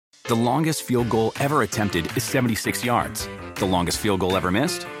The longest field goal ever attempted is 76 yards. The longest field goal ever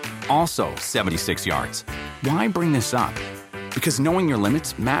missed? Also 76 yards. Why bring this up? Because knowing your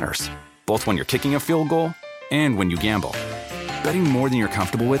limits matters, both when you're kicking a field goal and when you gamble. Betting more than you're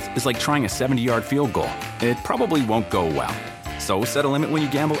comfortable with is like trying a 70-yard field goal. It probably won't go well. So set a limit when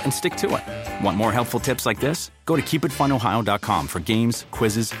you gamble and stick to it. Want more helpful tips like this? Go to keepitfunohio.com for games,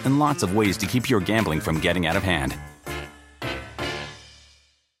 quizzes, and lots of ways to keep your gambling from getting out of hand.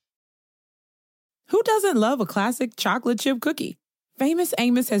 Who doesn't love a classic chocolate chip cookie? Famous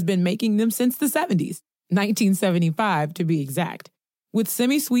Amos has been making them since the 70s, 1975 to be exact. With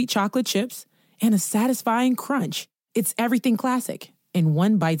semi-sweet chocolate chips and a satisfying crunch, it's everything classic in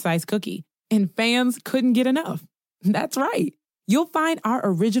one bite-sized cookie, and fans couldn't get enough. That's right. You'll find our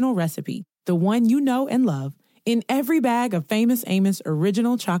original recipe, the one you know and love, in every bag of Famous Amos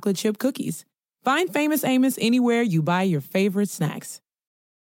original chocolate chip cookies. Find Famous Amos anywhere you buy your favorite snacks.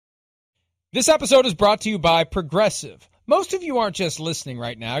 This episode is brought to you by Progressive. Most of you aren't just listening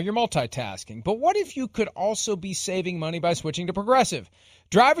right now, you're multitasking. But what if you could also be saving money by switching to Progressive?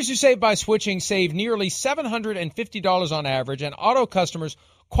 Drivers who save by switching save nearly $750 on average, and auto customers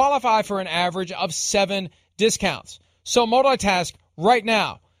qualify for an average of 7 discounts. So multitask right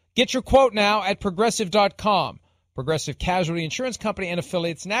now. Get your quote now at Progressive.com. Progressive Casualty Insurance Company and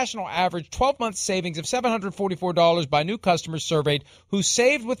affiliates, national average 12-month savings of $744 by new customers surveyed who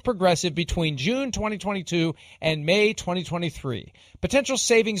saved with Progressive between June 2022 and May 2023. Potential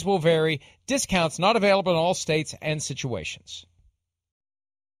savings will vary. Discounts not available in all states and situations.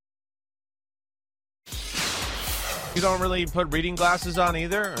 You don't really put reading glasses on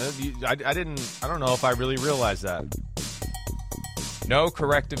either? I don't know if I really realized that. No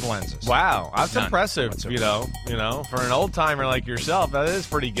corrective lenses. Wow, that's None impressive, whatsoever. you know, for an old-timer like yourself, that is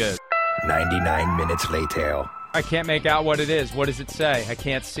pretty good. 99 minutes later. I can't make out what it is. What does it say? I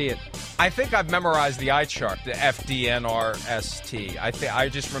can't see it. I think I've memorized the eye chart, the FDNRST. I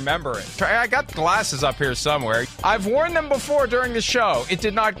just remember it. I got glasses up here somewhere. I've worn them before during the show. It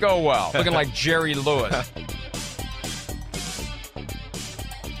did not go well. Looking like Jerry Lewis.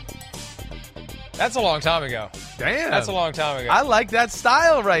 That's a long time ago. Damn. That's a long time ago. I like that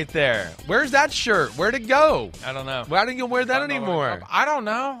style right there. Where's that shirt? Where'd it go? I don't know. Why don't you wear that anymore? I don't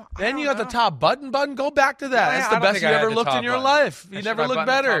know. Then you got the top button. Go back to that. That's the best you ever looked in your life. You never looked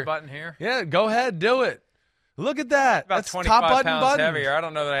better. Top button here. Yeah, go ahead, do it. Look at that. About That's 25 top pounds heavier. I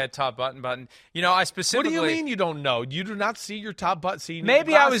don't know that I had top button. You know, I specifically. What do you mean you don't know? You do not see your top button. See,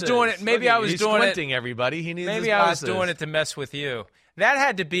 maybe I was doing it. Maybe I was doing it. He's squinting, everybody. He needs his Maybe glasses. I was doing it to mess with you. That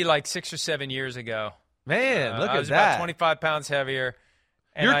had to be like 6 or 7 years ago. Man, look at that. I was about 25 pounds heavier.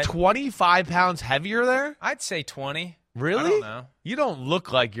 You're 25 pounds heavier there? I'd say 20. Really? I don't know. You don't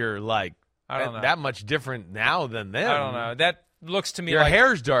look like you're like I don't know. that much different now than then. I don't know. That looks to me your like...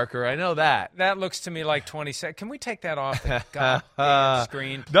 hair's darker. I know that. That looks to me like 20 seconds. Can we take that off the goddamn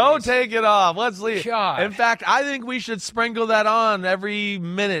screen, please? Don't take it off. Let's leave. God. In fact, I think we should sprinkle that on every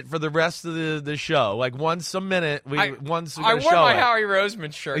minute for the rest of the show. Like once a minute. I wore my Howie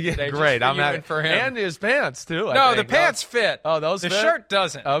Roseman shirt today. Great. Just for you and for him. And his pants, too. No, the pants fit. Oh, those fit? The shirt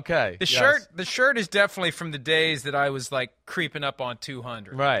doesn't. Okay. The shirt is definitely from the days that I was like creeping up on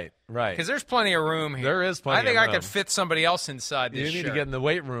 200. Right. Because there's plenty of room here. There is plenty of room. I think I could fit somebody else inside this shirt. You need to get in the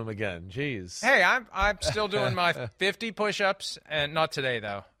weight room again. Jeez. Hey, I'm still doing my 50 push-ups, and not today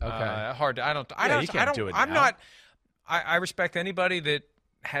though. Okay. Hard. You can't do it I'm now. not. I respect anybody that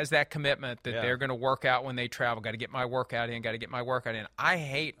has that commitment that they're going to work out when they travel. Got to get my workout in. I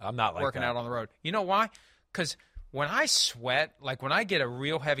hate. I'm not like working that. out on the road. You know why? Because when I sweat, like when I get a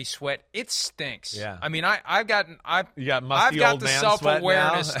real heavy sweat, it stinks. Yeah. I mean, I've got musty old the man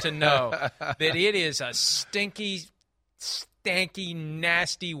self-awareness sweat now? to know that it is a stanky,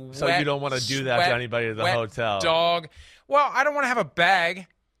 nasty, wet. So you don't want to do that to anybody at the hotel. Dog. Well, I don't want to have a bag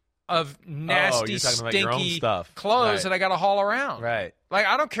of nasty, you're talking about your own stinky stuff. clothes that I got to haul around. Right. Like,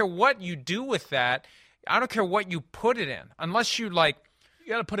 I don't care what you do with that. I don't care what you put it in, unless you like.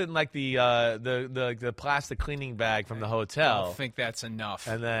 You got to put it in like the plastic cleaning bag from the hotel. I don't think that's enough.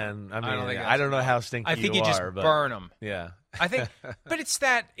 And then I don't know how stinky you are. I think you just burn them. Yeah. I think, but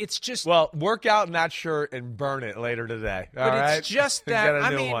it's just. Well, work out in that shirt and burn it later today. All but right? it's just that. Get a I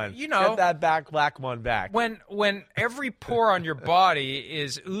new mean, one. you know, get that black one back. When every pore on your body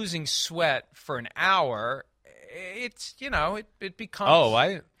is oozing sweat for an hour, it's it becomes.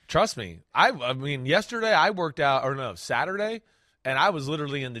 Oh, trust me. I mean, yesterday I worked out, or no, Saturday, and I was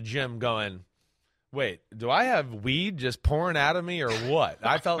literally in the gym going, wait, do I have weed just pouring out of me or what?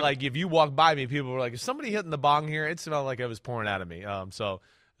 I felt like if you walked by me, people were like, is somebody hitting the bong here? It smelled like it was pouring out of me.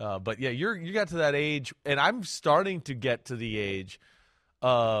 But yeah, you got to that age, and I'm starting to get to the age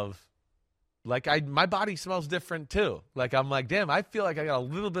of like my body smells different too. Like I'm like, damn, I feel like I got a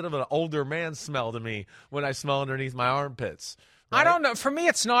little bit of an older man smell to me when I smell underneath my armpits. Right? I don't know. For me,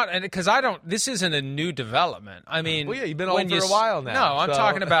 it's not, because this isn't a new development. I mean, well, yeah, you've been old for a while now. No, I'm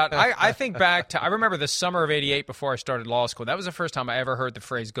talking about, I think back to, I remember the summer of '88 before I started law school. That was the first time I ever heard the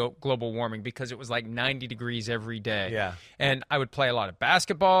phrase global warming, because it was like 90 degrees every day. Yeah. And I would play a lot of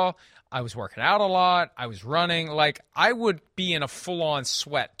basketball. I was working out a lot. I was running. Like, I would be in a full-on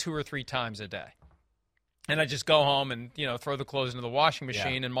sweat 2 or 3 times a day. And I'd just go home and, throw the clothes into the washing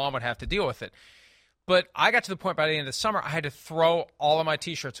machine, and Mom would have to deal with it. But I got to the point by the end of the summer, I had to throw all of my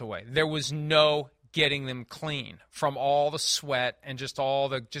T-shirts away. There was no getting them clean from all the sweat and just all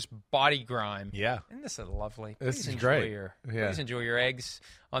the body grime. Yeah. Isn't this lovely? This is great. Please enjoy your eggs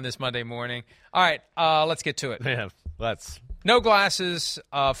on this Monday morning. All right, let's get to it. Yeah, let's. No glasses,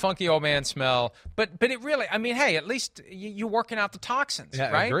 funky old man smell, but it really, I mean, hey, at least you're working out the toxins,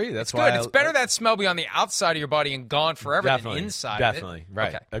 right? I agree. That's it's why good. It's better that smell be on the outside of your body and gone forever than inside. Definitely, of it.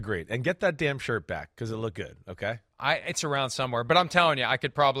 right? Okay. Agreed. And get that damn shirt back because it looked good. Okay. It's around somewhere, but I'm telling you, I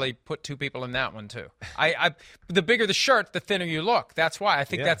could probably put 2 people in that one too. The bigger the shirt, the thinner you look. That's why I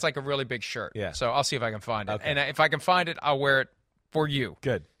think that's like a really big shirt. Yeah. So I'll see if I can find it, Okay. and if I can find it, I'll wear it for you.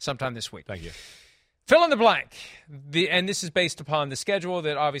 Good. Sometime this week. Thank you. Fill in the blank. And this is based upon the schedule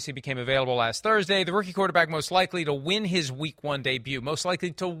that obviously became available last Thursday. The rookie quarterback most likely to win his Week 1 debut. Most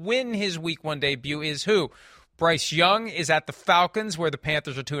likely to win his Week 1 debut is who? Bryce Young is at the Falcons, where the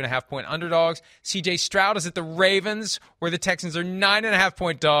Panthers are 2.5-point underdogs. C.J. Stroud is at the Ravens, where the Texans are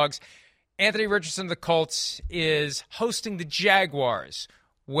 9.5-point dogs. Anthony Richardson of the Colts is hosting the Jaguars,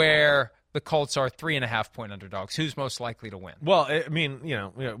 where the Colts are 3.5-point underdogs. Who's most likely to win? Well, I mean,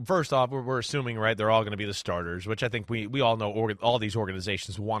 first off, we're assuming, right, they're all going to be the starters, which I think we all know all these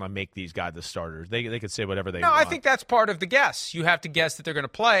organizations want to make these guys the starters. They could say whatever they want. No, I think that's part of the guess. You have to guess that they're going to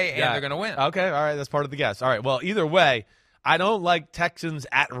play and they're going to win. Okay, all right, that's part of the guess. All right, well, either way, I don't like Texans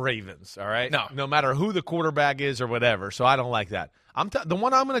at Ravens, all right? No matter who the quarterback is or whatever, so I don't like that. The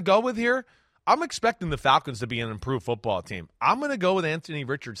one I'm going to go with here, I'm expecting the Falcons to be an improved football team. I'm going to go with Anthony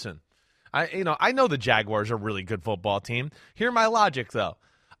Richardson. I know the Jaguars are a really good football team. Hear my logic, though.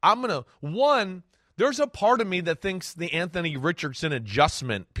 There's a part of me that thinks the Anthony Richardson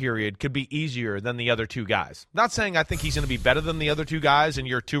adjustment period could be easier than the other 2 guys. Not saying I think he's going to be better than the other 2 guys in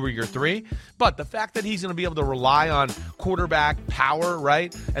year 2 or year 3, but the fact that he's going to be able to rely on quarterback power,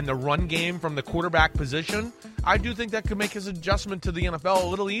 right, and the run game from the quarterback position, I do think that could make his adjustment to the NFL a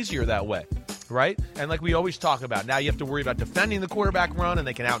little easier that way. Right? And like we always talk about, now you have to worry about defending the quarterback run, and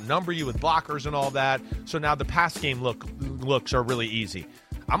they can outnumber you with blockers and all that. So now the pass game looks are really easy.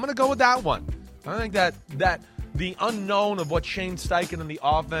 I'm going to go with that one. I think that the unknown of what Shane Steichen and the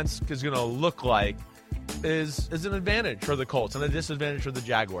offense is going to look like is an advantage for the Colts and a disadvantage for the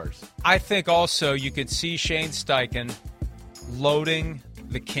Jaguars. I think also you could see Shane Steichen loading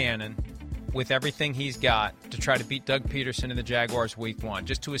the cannon with everything he's got to try to beat Doug Peterson and the Jaguars Week 1,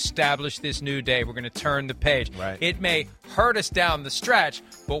 just to establish this new day. We're going to turn the page. Right. It may hurt us down the stretch,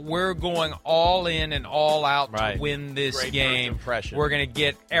 but we're going all in and all out to win this Great game. impression. We're going to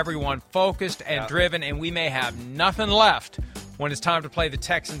get everyone focused and driven, and we may have nothing left when it's time to play the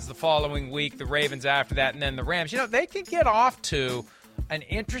Texans the following week, the Ravens after that, and then the Rams. They can get off to an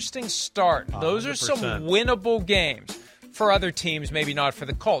interesting start. 100%. Those are some winnable games. For other teams, maybe not for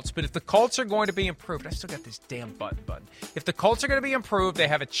the Colts. But if the Colts are going to be improved, I still got this damn button. If the Colts are going to be improved, they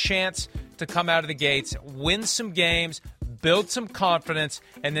have a chance to come out of the gates, win some games, build some confidence,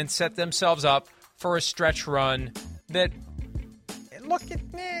 and then set themselves up for a stretch run that, look,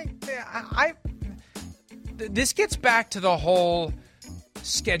 this gets back to the whole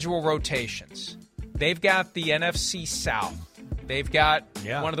schedule rotations. They've got the NFC South. They've got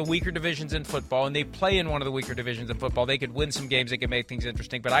one of the weaker divisions in football, and they play in one of the weaker divisions in football. They could win some games. They could make things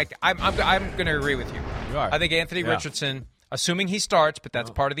interesting. But I'm going to agree with you. You are. I think Anthony Richardson, assuming he starts, but that's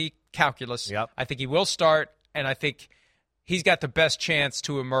part of the calculus, I think he will start, and I think he's got the best chance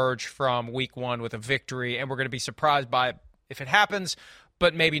to emerge from Week 1 with a victory, and we're going to be surprised by it if it happens.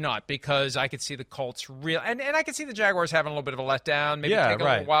 But maybe not, because I could see the Colts and I could see the Jaguars having a little bit of a letdown. Maybe take a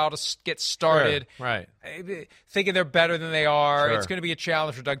little while to get started. Sure. Right. Thinking they're better than they are. Sure. It's going to be a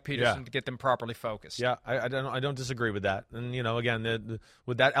challenge for Doug Peterson to get them properly focused. Yeah, I don't disagree with that. And again,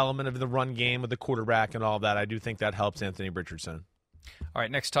 with that element of the run game with the quarterback and all that, I do think that helps Anthony Richardson. All right,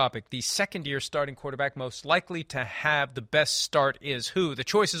 next topic. The second-year starting quarterback most likely to have the best start is who? The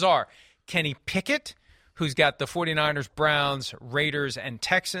choices are Kenny Pickett, who's got the 49ers, Browns, Raiders, and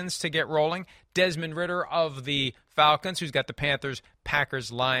Texans to get rolling. Desmond Ridder of the Falcons, who's got the Panthers,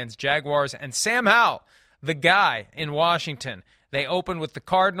 Packers, Lions, Jaguars. And Sam Howell, the guy in Washington, They opened with the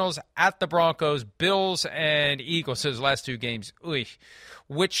Cardinals, at the Broncos, Bills, and Eagles. Those last two games.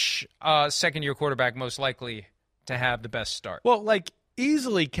 Which second-year quarterback most likely to have the best start? Well,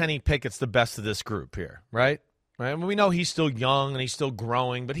 easily Kenny Pickett's the best of this group here, right? I mean, we know he's still young and he's still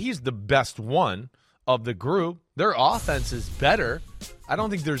growing, but he's the best one of the group. Their offense is better. I don't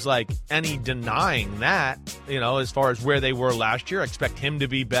think there's any denying that, as far as where they were last year. I expect him to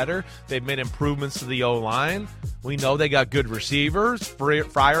be better. They've made improvements to the O-line. We know they got good receivers.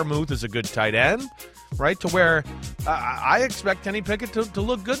 Freiermuth is a good tight end, right? To where I expect Kenny Pickett to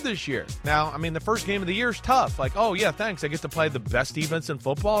look good this year. Now, I mean, the first game of the year is tough. Oh, yeah, thanks. I get to play the best defense in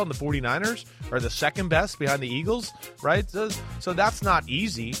football, and the 49ers are the second best behind the Eagles, right? So that's not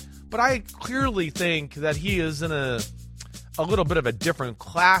easy. But I clearly think that he is in a little bit of a different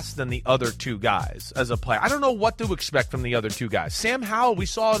class than the other two guys as a player. I don't know what to expect from the other two guys. Sam Howell, we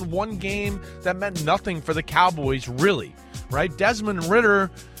saw in one game that meant nothing for the Cowboys, really, right? Desmond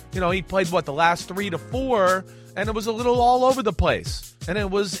Ridder, he played, the last 3 to 4, and it was a little all over the place, and it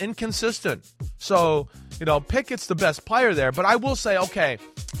was inconsistent. So, Pickett's the best player there, but I will say, okay,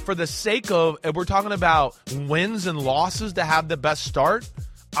 for the sake of, if we're talking about wins and losses to have the best start,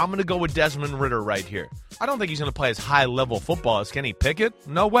 I'm going to go with Desmond Ridder right here. I don't think he's going to play as high-level football as Kenny Pickett.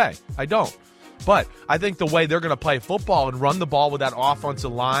 No way. I don't. But I think the way they're going to play football and run the ball with that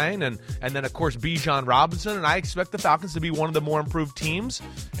offensive line and then, of course, Bijan Robinson, and I expect the Falcons to be one of the more improved teams,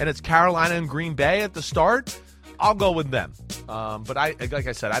 and it's Carolina and Green Bay at the start, I'll go with them. But like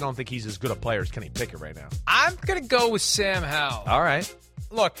I said, I don't think he's as good a player as Kenny Pickett right now. I'm going to go with Sam Howell. All right.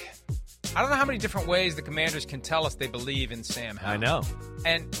 Look, I don't know how many different ways the Commanders can tell us they believe in Sam Howell. I know.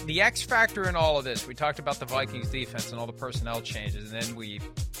 And the X factor in all of this, we talked about the Vikings defense and all the personnel changes, and then we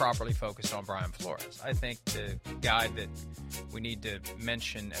properly focused on Brian Flores. I think the guy that we need to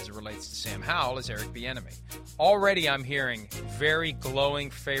mention as it relates to Sam Howell is Eric Bieniemy. Already I'm hearing very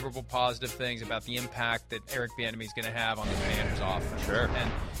glowing, favorable, positive things about the impact that Eric Bieniemy is going to have on the Commanders' offense. Sure.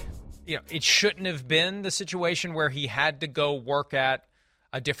 And, it shouldn't have been the situation where he had to go work at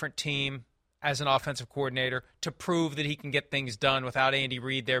a different team as an offensive coordinator to prove that he can get things done without Andy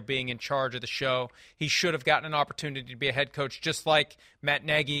Reid there being in charge of the show. He should have gotten an opportunity to be a head coach just like Matt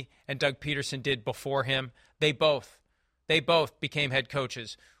Nagy and Doug Peterson did before him. They both became head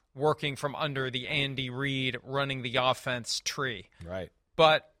coaches working from under the Andy Reid running the offense tree. Right.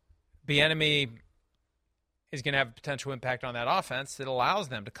 But Bieniemy is going to have a potential impact on that offense that allows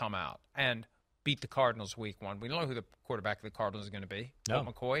them to come out and beat the Cardinals week 1. We don't know who the quarterback of the Cardinals is going to be. No.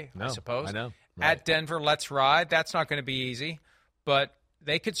 Colt McCoy, No, I suppose. I know. Right. At Denver, let's ride. That's not going to be easy. But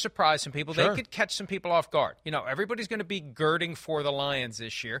they could surprise some people. Sure. They could catch some people off guard. Everybody's going to be girding for the Lions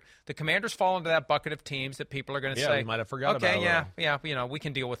this year. The Commanders fall into that bucket of teams that people are going to say, we might have forgot about yeah, we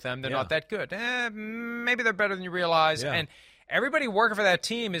can deal with them. They're not that good. Maybe they're better than you realize. Yeah. And everybody working for that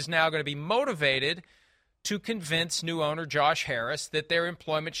team is now going to be motivated to convince new owner Josh Harris that their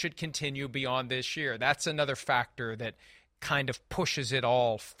employment should continue beyond this year. That's another factor that kind of pushes it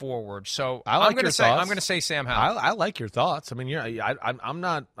all forward. So I'm going to say Sam Howell. I like your thoughts. I mean, I'm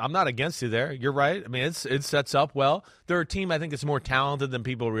not against you there. You're right. I mean, it sets up well. They're a team I think is more talented than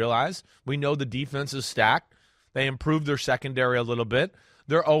people realize. We know the defense is stacked. They improved their secondary a little bit.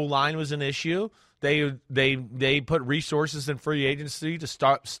 Their O-line was an issue. They put resources in free agency to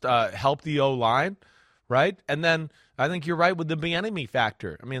start help the O-line. Right? And then I think you're right with the Bieniemy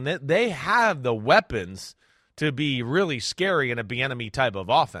factor. I mean, they have the weapons to be really scary in a Bieniemy type of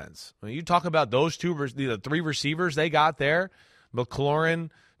offense. When you talk about those the 3 receivers they got there, McLaurin,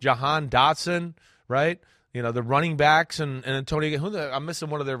 Jahan Dotson, right? The running backs and Antonio. I'm missing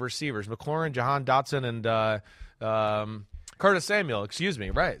one of their receivers. McLaurin, Jahan Dotson, and Curtis Samuel, excuse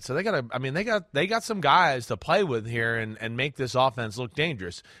me, right? So they got some guys to play with here and make this offense look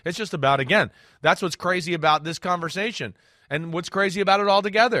dangerous. It's just about, again, that's what's crazy about this conversation, and what's crazy about it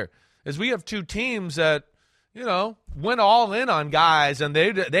altogether is we have 2 teams that went all in on guys, and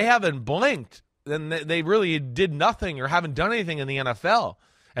they haven't blinked, and they really did nothing or haven't done anything in the NFL,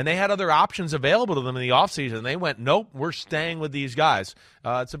 and they had other options available to them in the offseason. They went, nope, we're staying with these guys.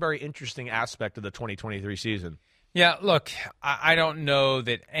 It's a very interesting aspect of the 2023 season. Yeah, look, I don't know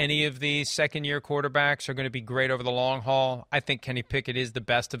that any of these second-year quarterbacks are going to be great over the long haul. I think Kenny Pickett is the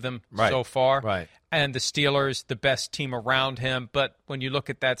best of them so far. Right. And the Steelers, the best team around him. But when you look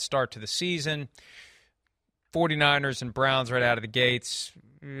at that start to the season, 49ers and Browns right out of the gates,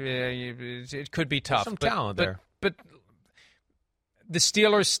 it could be tough. There's some talent there. But the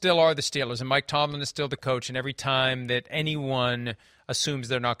Steelers still are the Steelers, and Mike Tomlin is still the coach. And every time that anyone assumes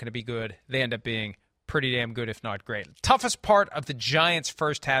they're not going to be good, they end up being pretty damn good, if not great. Toughest part of the Giants'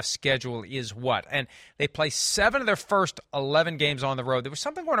 first half schedule is what? And they play 7 of their first 11 games on the road. There was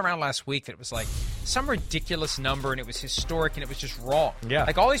something going around last week that was like some ridiculous number, and it was historic, and it was just wrong. Yeah.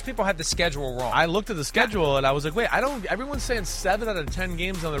 Like all these people had the schedule wrong. I looked at the schedule, and I was like, wait, everyone's saying 7 out of 10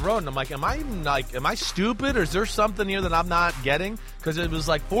 games on the road, and I'm like, am I stupid, or is there something here that I'm not getting? Because it was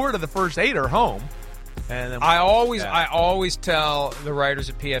like 4 of the first 8 are home. And then, I always tell the writers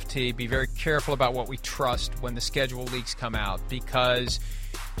at PFT, be very careful about what we trust when the schedule leaks come out, because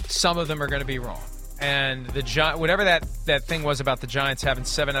some of them are going to be wrong. And whatever that thing was about the Giants having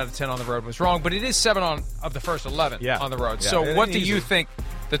 7 out of 10 on the road was wrong, but it is 7 of the first 11 on the road. Yeah. So what do you think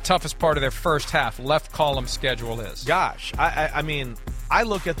the toughest part of their first half left column schedule is? Gosh, I mean, I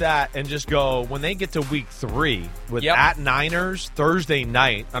look at that and just go, when they get to week 3 with at Niners Thursday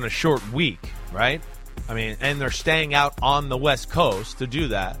night on a short week, right? I mean, and they're staying out on the West Coast to do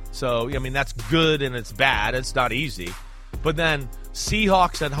that. So, I mean, that's good and it's bad. It's not easy. But then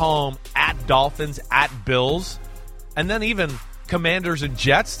Seahawks at home, at Dolphins, at Bills, and then even Commanders and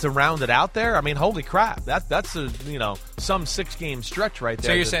Jets to round it out there. I mean, holy crap. That's a, some 6-game stretch right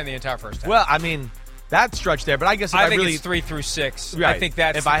there. So you're saying the entire first half? Well, I mean, that stretch there, but I guess I think it's 3 through 6. Right. I think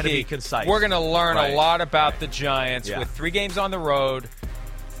that's if the I had key. to be concise. We're going to learn a lot about the Giants with 3 games on the road,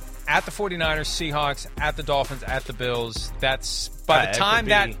 at the 49ers, Seahawks, at the Dolphins, at the Bills. That's by the time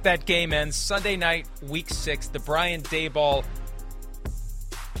that game ends, Sunday night, week 6, the Brian Daboll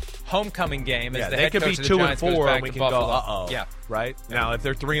homecoming game as the head coach of the Giants goes back to Buffalo. Uh-oh. Yeah. Right? Yeah. Now, if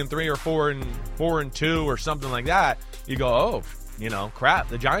they're 3-3 or 4-2 or something like that, you go, crap,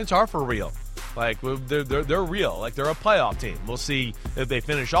 the Giants are for real. Like, they're real. Like, they're a playoff team. We'll see if they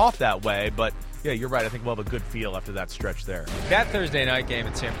finish off that way, but yeah, you're right. I think we'll have a good feel after that stretch there. That Thursday night game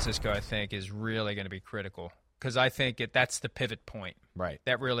in San Francisco, I think, is really going to be critical because I think that's the pivot point. Right.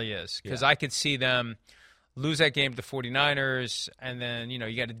 That really is. Because I could see them lose that game to the 49ers, and then,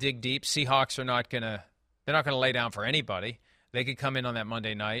 you got to dig deep. Seahawks are not going to lay down for anybody. They could come in on that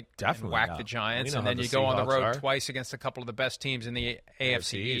Monday night and whack the Giants, and then you go on the road twice against a couple of the best teams in the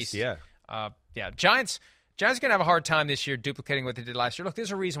AFC East. Yeah. Giants are going to have a hard time this year duplicating what they did last year. Look, there's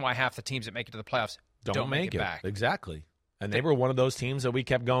a reason why half the teams that make it to the playoffs don't make it back. Exactly. And they were one of those teams that we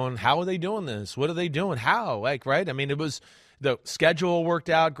kept going, how are they doing this? What are they doing? How? Like, right? I mean, it was the schedule worked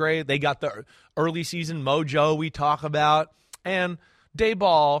out great. They got the early season mojo we talk about. And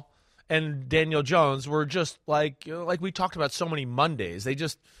Daboll and Daniel Jones were just like we talked about so many Mondays. They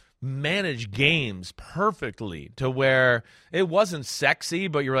just manage games perfectly to where it wasn't sexy,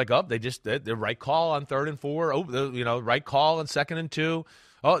 but you're like, they just did the right call on 3rd and 4. Right call on 2nd and 2.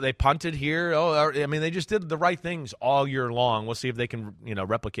 Oh, they punted here. I mean, they just did the right things all year long. We'll see if they can,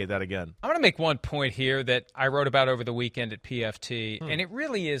 replicate that again. I'm going to make one point here that I wrote about over the weekend at PFT, and it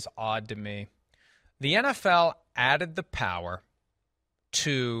really is odd to me. The NFL added the power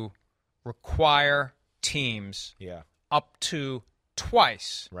to require teams up to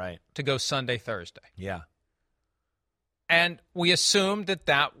twice to go Sunday, Thursday. Yeah. And we assumed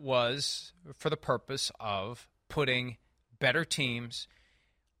that was for the purpose of putting better teams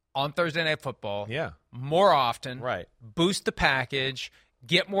on Thursday Night Football more often, boost the package,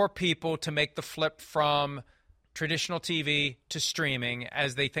 get more people to make the flip from traditional TV to streaming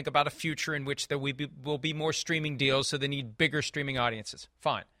as they think about a future in which there will be more streaming deals, so they need bigger streaming audiences.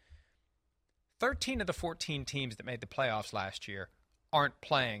 Fine. 13 of the 14 teams that made the playoffs last year aren't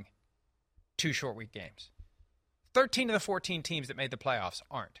playing 2 short week games. 13 of the 14 teams that made the playoffs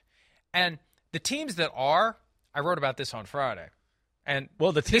aren't. And the teams that are, I wrote about this on Friday. And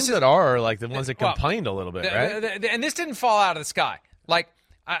the teams that are like the ones that complained a little bit, right? And this didn't fall out of the sky. Like,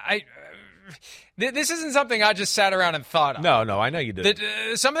 this isn't something I just sat around and thought of. No, I know you did.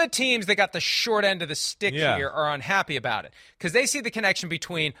 Some of the teams that got the short end of the stick here are unhappy about it because they see the connection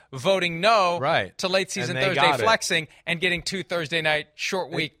between voting no to late season Thursday flexing and getting 2 Thursday night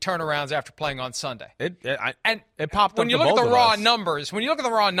short week turnarounds after playing on Sunday. It popped up when you look at the raw numbers.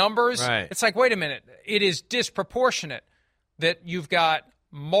 Right. It's like, wait a minute, it is disproportionate that you've got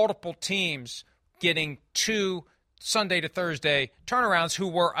multiple teams getting 2 Sunday to Thursday turnarounds who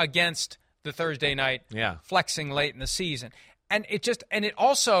were against the Thursday night flexing late in the season. And it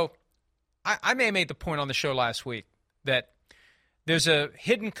also, I may have made the point on the show last week that there's a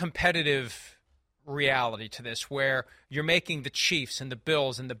hidden competitive reality to this where you're making the Chiefs and the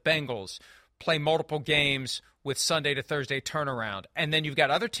Bills and the Bengals play multiple games with Sunday to Thursday turnaround. And then you've got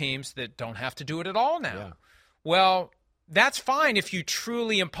other teams that don't have to do it at all now. Yeah. Well, that's fine if you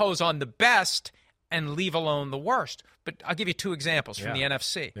truly impose on the best and leave alone the worst. But I'll give you 2 examples from the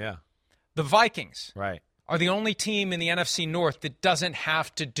NFC. Yeah. The Vikings are the only team in the NFC North that doesn't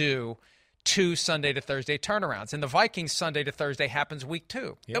have to do 2 Sunday to Thursday turnarounds. And the Vikings Sunday to Thursday happens week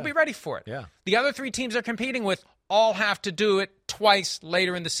 2. Yeah. They'll be ready for it. Yeah. The other 3 teams they're competing with all have to do it twice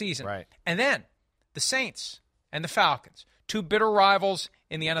later in the season. Right. And then the Saints and the Falcons, 2 bitter rivals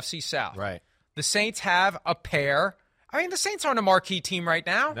in the NFC South. Right. The Saints have a pair. I mean, the Saints aren't a marquee team right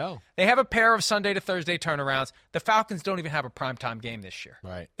now. No. They have a pair of Sunday to Thursday turnarounds. The Falcons don't even have a primetime game this year.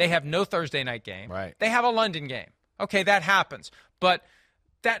 Right. They have no Thursday night game. Right. They have a London game. Okay, that happens. But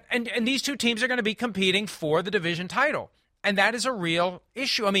that and these 2 teams are going to be competing for the division title. And that is a real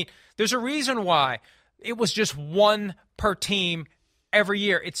issue. I mean, there's a reason why it was just 1 per team every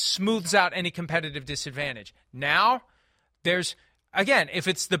year. It smooths out any competitive disadvantage. Now, there's, again, if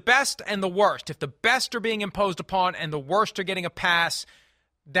it's the best and the worst, if the best are being imposed upon and the worst are getting a pass,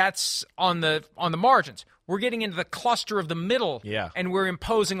 that's on the margins. We're getting into the cluster of the middle, and we're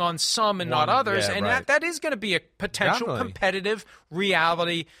imposing on some and not others, and that is going to be a potential competitive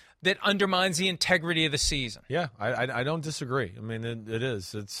reality that undermines the integrity of the season. Yeah, I don't disagree. I mean, it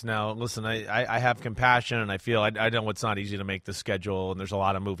is. It's now, listen, I have compassion, and I feel I know it's not easy to make the schedule, and there's a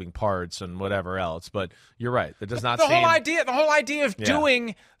lot of moving parts and whatever else, but you're right. It does not the seem... whole idea of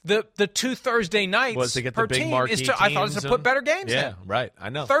doing the 2 Thursday nights was to get per the big team marquee is to, I thought it was to put better games in. Yeah, right. I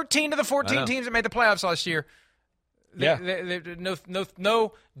know. 13 to the 14 teams that made the playoffs last year.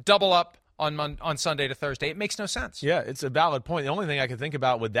 No double up on Sunday to Thursday. It makes no sense. Yeah, it's a valid point. The only thing I can think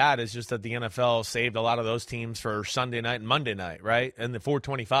about with that is just that the NFL saved a lot of those teams for Sunday night and Monday night, right? And the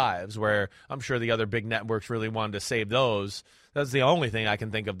 425s, where I'm sure the other big networks really wanted to save those. That's the only thing I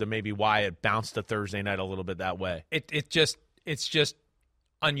can think of to maybe why it bounced to Thursday night a little bit that way. It's just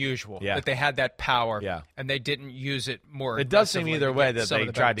unusual that they had that power and they didn't use it more. It does seem either way that they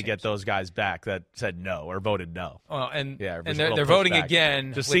tried to get those guys back that said no or voted no. Well, and they're voting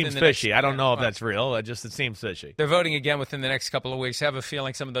again. Just seems fishy. I don't know if that's real. It seems fishy. They're voting again within the next couple of weeks. I have a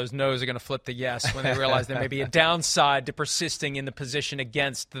feeling some of those no's are going to flip the yes when they realize there may be a downside to persisting in the position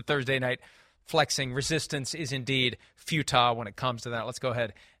against the Thursday night flexing. Resistance is indeed futile when it comes to that. Let's go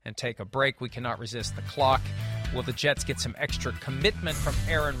ahead and take a break. We cannot resist the clock. Will the Jets get some extra commitment from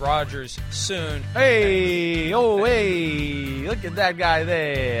Aaron Rodgers soon? Hey, look at that guy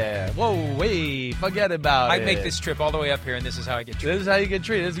there. Whoa, forget about it. I make this trip all the way up here, and this is how I get treated. This is how you get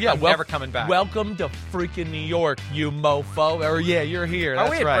treated. I'm never coming back. Welcome to freaking New York, you mofo. Or, you're here. Are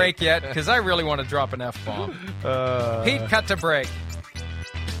we at break yet? Because I really want to drop an F-bomb. Pete, cut to break.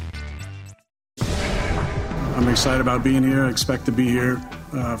 I'm excited about being here. I expect to be here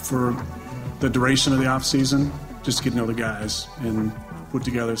for the duration of the offseason, just to get to know the guys and put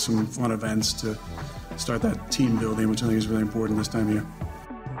together some fun events to start that team building, which I think is really important this time of year.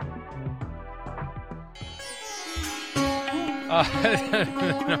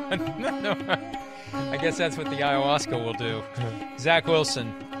 No. I guess that's what the ayahuasca will do. Zach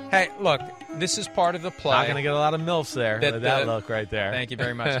Wilson. Hey, look, this is part of the play. Not going to get a lot of MILFs there with that look right there. Thank you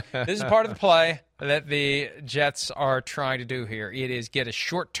very much. This is part of the play that the Jets are trying to do here. It is get a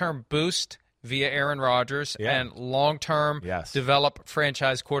short-term boost via Aaron Rodgers and long-term develop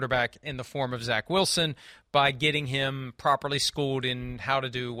franchise quarterback in the form of Zach Wilson by getting him properly schooled in how to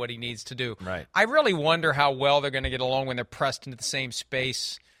do what he needs to do. Right. I really wonder how well they're going to get along when they're pressed into the same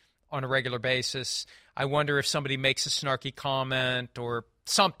space on a regular basis. I wonder if somebody makes a snarky comment or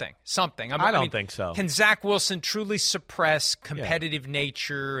something. I don't think so. Can Zach Wilson truly suppress competitive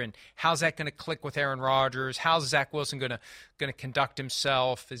nature, and how's that going to click with Aaron Rodgers? How's Zach Wilson going to conduct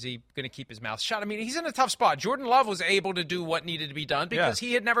himself? Is he going to keep his mouth shut? I mean, he's in a tough spot. Jordan Love was able to do what needed to be done because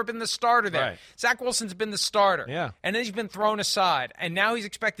he had never been the starter there. Right. Zach Wilson's been the starter. Yeah. And then he's been thrown aside. And now he's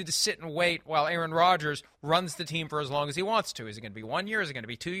expected to sit and wait while Aaron Rodgers runs the team for as long as he wants to. Is it going to be 1 year? Is it going to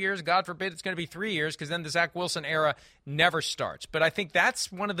be 2 years? God forbid it's going to be 3 years, because then the Zach Wilson era never starts. But I think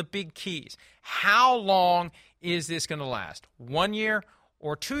that's one of the big keys. How long is this going to last? 1 year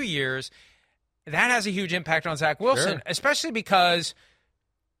or 2 years? That has a huge impact on Zach Wilson, especially because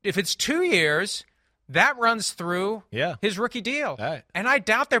if it's 2 years, that runs through his rookie deal. Right. And I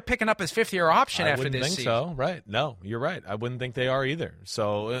doubt they're picking up his fifth-year option after this season. I wouldn't think so. Right. No, you're right. I wouldn't think they are either.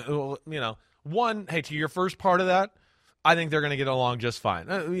 So, to your first part of that, I think they're going to get along just fine.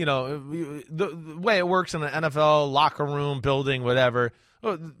 The way it works in the NFL, locker room, building, whatever,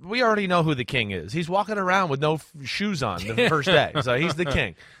 we already know who the king is. He's walking around with no shoes on the first day, so he's the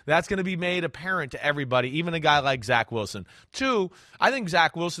king. That's going to be made apparent to everybody, even a guy like Zach Wilson. 2, I think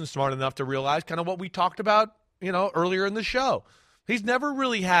Zach Wilson's smart enough to realize kind of what we talked about, earlier in the show. He's never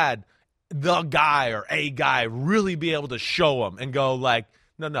really had the guy or a guy really be able to show him and go like,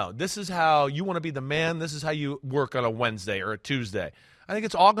 no, this is how you want to be the man. This is how you work on a Wednesday or a Tuesday. I think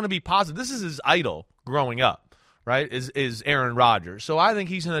it's all going to be positive. This is his idol growing up, right, is Aaron Rodgers. So I think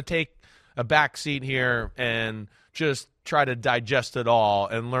he's going to take a back seat here and just try to digest it all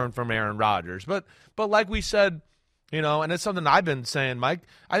and learn from Aaron Rodgers. But like we said, and it's something I've been saying, Mike,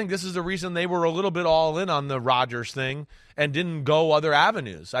 I think this is the reason they were a little bit all in on the Rodgers thing and didn't go other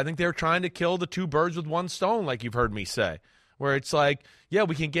avenues. I think they're trying to kill the two birds with one stone, like you've heard me say, where it's like, yeah,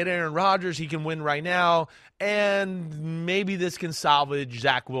 we can get Aaron Rodgers, he can win right now, and maybe this can salvage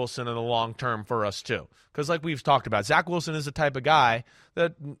Zach Wilson in the long term for us too. Because like we've talked about, Zach Wilson is the type of guy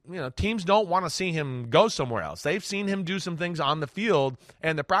that teams don't want to see him go somewhere else. They've seen him do some things on the field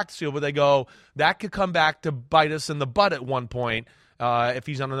and the practice field where they go, that could come back to bite us in the butt at one point if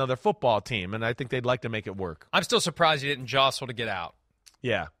he's on another football team, and I think they'd like to make it work. I'm still surprised he didn't jostle to get out.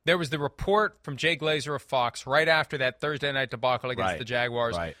 Yeah. There was the report from Jay Glazer of Fox right after that Thursday night debacle against the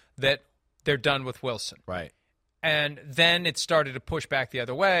Jaguars that they're done with Wilson. Right. And then it started to push back the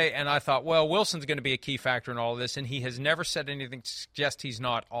other way, and I thought, well, Wilson's going to be a key factor in all of this, and he has never said anything to suggest he's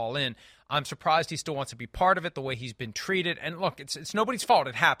not all in. I'm surprised he still wants to be part of it, the way he's been treated. And look, it's nobody's fault.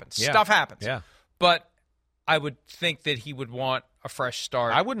 It happens. Yeah. Stuff happens. Yeah. But I would think that he would want a fresh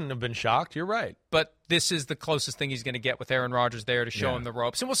start. I wouldn't have been shocked. You're right. But this is the closest thing he's going to get with Aaron Rodgers there to show him the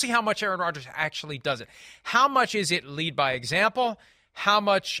ropes. And we'll see how much Aaron Rodgers actually does it. How much is it lead by example? How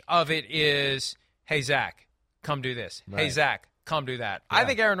much of it is, hey, Zach, come do this. Right. Hey, Zach, come do that. Yeah. I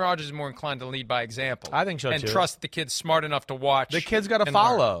think Aaron Rodgers is more inclined to lead by example. I think so, and too. And trust the kid's smart enough to watch. The kid's got to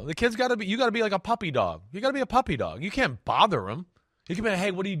follow. Learn. The kid's got to be – you got to be like a puppy dog. You got to be a puppy dog. You can't bother him. You can be like,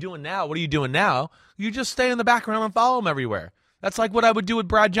 hey, what are you doing now? What are you doing now? You just stay in the background and follow him everywhere. That's like what I would do with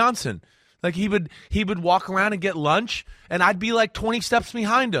Brad Johnson. Like he would walk around and get lunch, and I'd be like 20 steps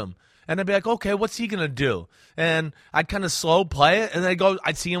behind him. And I'd be like, okay, what's he going to do? And I'd kind of slow play it, and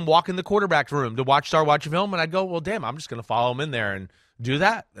I'd see him walk in the quarterback room to watch film, and I'd go, well, damn, I'm just going to follow him in there and do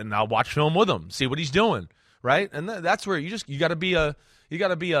that, and I'll watch film with him, see what he's doing, right? And that's where you got to be a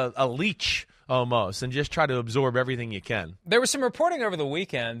leech almost and just try to absorb everything you can. There was some reporting over the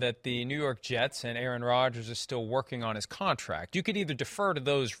weekend that the New York Jets and Aaron Rodgers is still working on his contract. You could either defer to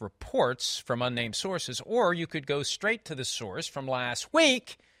those reports from unnamed sources, or you could go straight to the source from last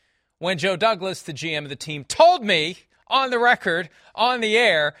week when Joe Douglas, the GM of the team, told me on the record, on the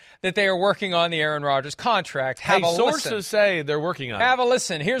air, that they are working on the Aaron Rodgers contract. Have a sources listen. Say they're working on it. Have a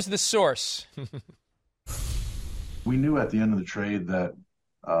listen. Here's the source. We knew at the end of the trade that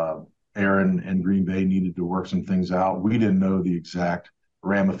Aaron and Green Bay needed to work some things out. We didn't know the exact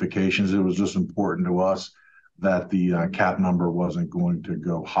ramifications. It was just important to us that the cap number wasn't going to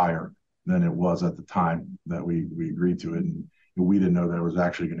go higher than it was at the time that we agreed to it. And we didn't know that it was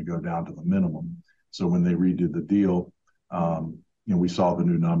actually going to go down to the minimum. So when they redid the deal, we saw the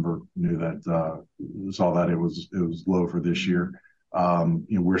new number, saw that it was low for this year.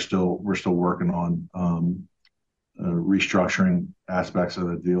 We're still working on restructuring aspects of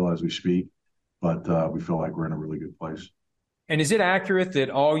the deal as we speak, but we feel like we're in a really good place. And is it accurate that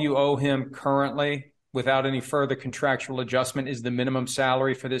all you owe him currently, without any further contractual adjustment, is the minimum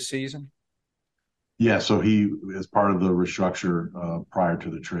salary for this season? Yeah, so he, as part of the restructure prior to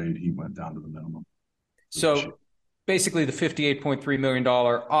the trade, he went down to the minimum. So basically the $58.3 million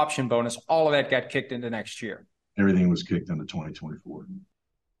option bonus, all of that got kicked into next year. Everything was kicked into 2024.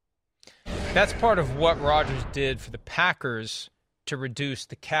 That's part of what Rodgers did for the Packers to reduce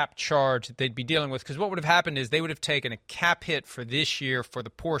the cap charge that they'd be dealing with. Because what would have happened is they would have taken a cap hit for this year for the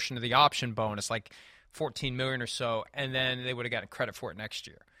portion of the option bonus, like $14 million or so, and then they would have gotten credit for it next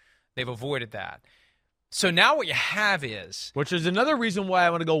year. They've avoided that. So now what you have is... Which is another reason why I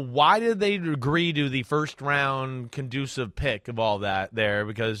want to go, why did they agree to the first-round conducive pick of all that there?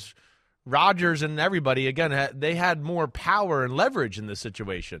 Because Rodgers and everybody, again, they had more power and leverage in this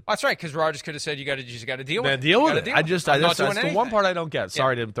situation. That's right, because Rodgers could have said, you just got to deal with it. Deal with it. That's the one part I don't get.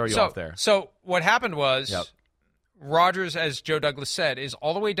 Sorry to throw you off there. So what happened was... Yep. Rodgers, as Joe Douglas said, is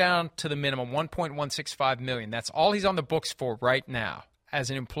all the way down to the minimum, $1.165 million. That's all he's on the books for right now as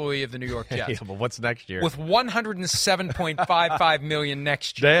an employee of the New York Jets. Yeah, but what's next year? With $107.55 million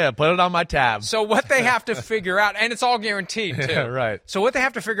next year. Yeah, put it on my tab. So what they have to figure out, and it's all guaranteed too. Yeah, right. So what they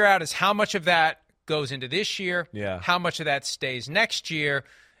have to figure out is how much of that goes into this year, how much of that stays next year,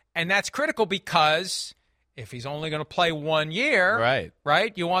 and that's critical because if he's only going to play 1 year,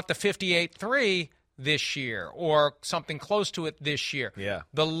 right, you want the 58.3 this year or something close to it this year. Yeah.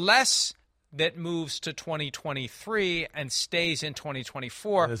 The less that moves to 2023 and stays in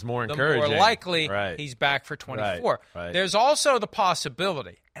 2024, the more likely he's back for 24. Right. There's also the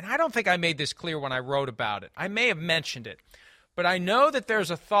possibility, and I don't think I made this clear when I wrote about it. I may have mentioned it, but I know that there's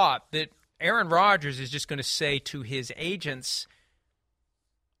a thought that Aaron Rodgers is just going to say to his agents,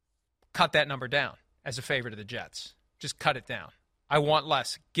 cut that number down as a favor to the Jets. Just cut it down. I want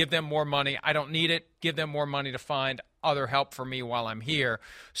less. Give them more money. I don't need it. Give them more money to find other help for me while I'm here.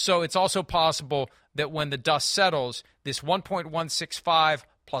 So it's also possible that when the dust settles, this 1.165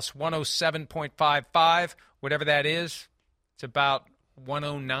 plus 107.55, whatever that is, it's about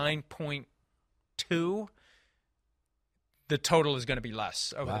 109.2. The total is going to be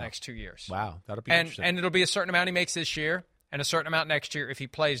less over the next 2 years. Wow, that'll be interesting. And it'll be a certain amount he makes this year and a certain amount next year if he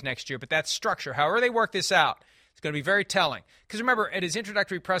plays next year. But that structure, however they work this out, it's going to be very telling. Because remember, at his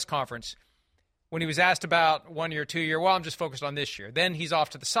introductory press conference, when he was asked about 1 year, 2 year, well, I'm just focused on this year. Then he's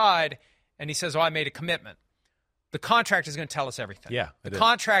off to the side, and he says, I made a commitment. The contract is going to tell us everything. Yeah, the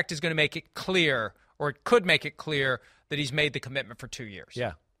contract is going to make it clear, or it could make it clear, that he's made the commitment for 2 years.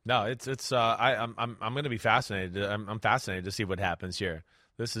 Yeah. No, I'm going to be fascinated. I'm fascinated to see what happens here.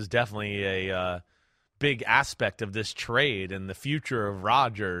 This is definitely a big aspect of this trade and the future of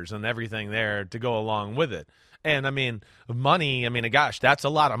Rodgers and everything there to go along with it. And, I mean, money, gosh, that's a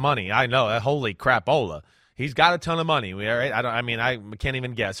lot of money. I know. Holy crapola. He's got a ton of money. I can't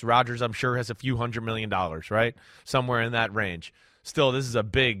even guess. Rodgers, I'm sure, has a few $100 million, right? Somewhere in that range. Still, this is a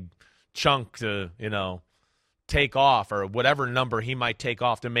big chunk to, take off, or whatever number he might take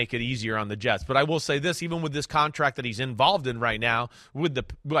off to make it easier on the Jets. But I will say this, even with this contract that he's involved in right now,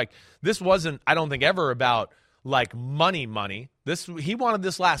 this wasn't, I don't think, ever about money. He wanted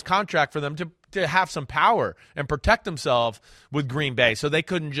this last contract for them to have some power and protect himself with Green Bay, so they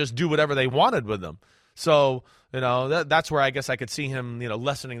couldn't just do whatever they wanted with them. So, that's where I guess I could see him,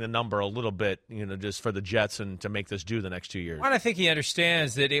 lessening the number a little bit, just for the Jets and to make this do the next 2 years. And I think he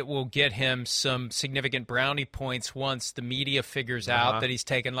understands that it will get him some significant brownie points once the media figures out that he's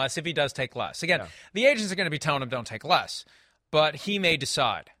taken less, if he does take less. Again, the agents are going to be telling him don't take less, but he may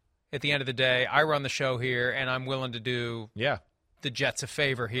decide. At the end of the day, I run the show here, and I'm willing to do the Jets a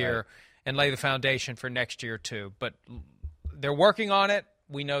favor here and lay the foundation for next year too. But they're working on it.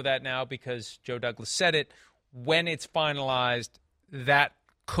 We know that now because Joe Douglas said it. When it's finalized, that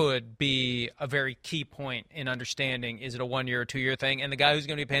could be a very key point in understanding, is it a 1 year or 2 year thing? And the guy who's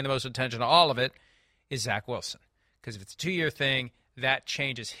going to be paying the most attention to all of it is Zach Wilson. Because if it's a 2 year thing, that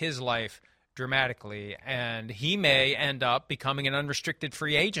changes his life dramatically, and he may end up becoming an unrestricted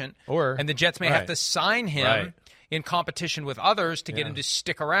free agent, and the Jets may have to sign him in competition with others to get him to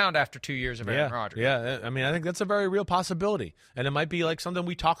stick around after 2 years of Aaron Rodgers. Yeah, I think that's a very real possibility, and it might be something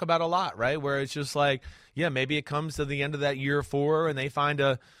we talk about a lot, right, where it's just maybe it comes to the end of that year 4 and they find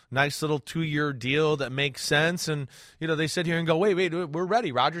a nice little 2 year deal that makes sense, and they sit here and go, wait, we're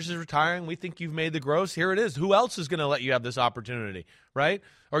ready. Rodgers is retiring. We think you've made the gross. Here it is. Who else is going to let you have this opportunity, right?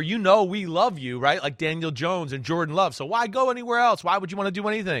 Or we love you, right? Like Daniel Jones and Jordan Love. So why go anywhere else? Why would you want to do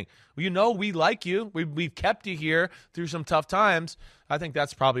anything? Well, we like you. We've kept you here through some tough times. I think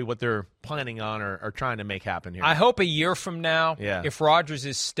that's probably what they're planning on or trying to make happen here. I hope a year from now, if Rodgers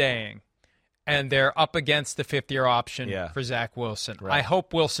is staying, and they're up against the 5th-year option for Zach Wilson. Right. I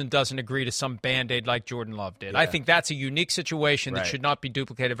hope Wilson doesn't agree to some Band-Aid like Jordan Love did. I think that's a unique situation that should not be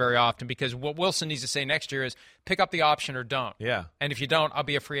duplicated very often, because what Wilson needs to say next year is pick up the option or don't. Yeah. And if you don't, I'll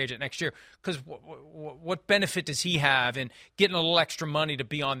be a free agent next year. Because what benefit does he have in getting a little extra money to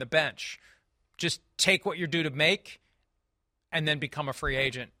be on the bench? Just take what you're due to make and then become a free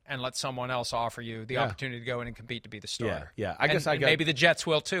agent and let someone else offer you the opportunity to go in and compete to be the starter. Yeah. Maybe the Jets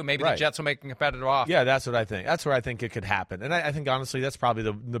will too. Maybe the Jets will make a competitive offer. Yeah, that's what I think. That's where I think it could happen. And I think, honestly, that's probably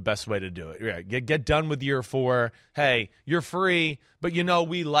the best way to do it. Yeah, get done with year 4. Hey, you're free, but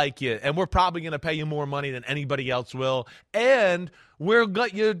we like you. And we're probably going to pay you more money than anybody else will. And we're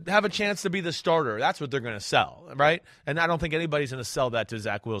let you have a chance to be the starter. That's what they're going to sell, right? And I don't think anybody's going to sell that to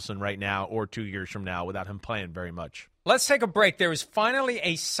Zach Wilson right now or 2 years from now without him playing very much. Let's take a break. There is finally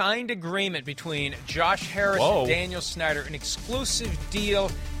a signed agreement between Josh Harris and Daniel Snyder, an exclusive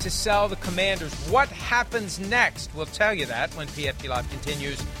deal to sell the Commanders. What happens next? We'll tell you that when PFT Live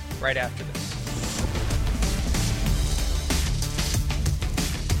continues right after this.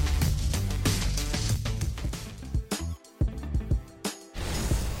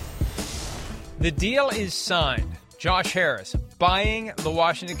 The deal is signed. Josh Harris buying the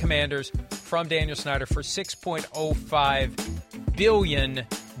Washington Commanders from Daniel Snyder for $6.05 billion.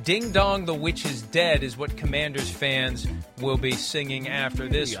 Ding dong, the witch is dead is what Commanders fans will be singing after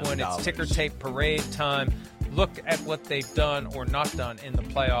this one. It's ticker tape parade time. Look at what they've done or not done in the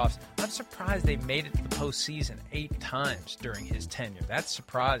playoffs. I'm surprised they made it to the postseason 8 times during his tenure. That's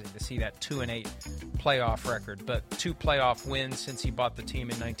surprising to see that 2-8 playoff record, but 2 playoff wins since he bought the team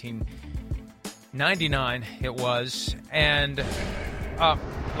in 1999 it was. And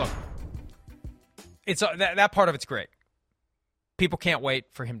look, it's that part of it's great. People can't wait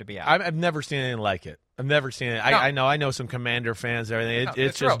for him to be out. I've never seen anything like it. I've never seen it. I know some Commander fans and everything.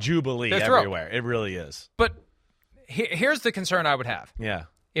 It's just jubilee everywhere. It really is. But here's the concern I would have. Yeah.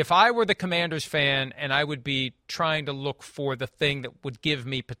 If I were the Commanders fan and I would be trying to look for the thing that would give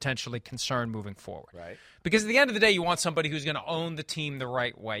me potentially concern moving forward. Right. Because at the end of the day, you want somebody who's going to own the team the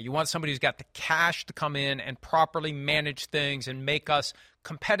right way. You want somebody who's got the cash to come in and properly manage things and make us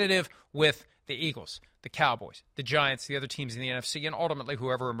competitive with the Eagles, the Cowboys, the Giants, the other teams in the NFC, and ultimately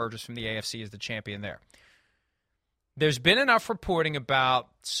whoever emerges from the AFC is the champion there. There's been enough reporting about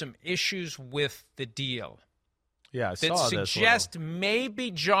some issues with the deal. Yeah, I that saw suggest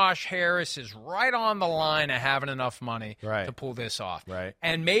maybe Josh Harris is right on the line of having enough money to pull this off. Right.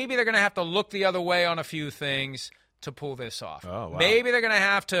 And maybe they're going to have to look the other way on a few things to pull this off. Oh, wow. Maybe they're going to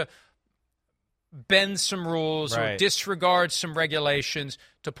have to bend some rules or disregard some regulations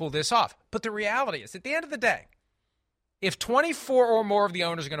to pull this off. But the reality is, at the end of the day, if 24 or more of the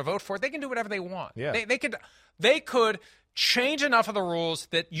owners are going to vote for it, they can do whatever they want. Yeah. They could change enough of the rules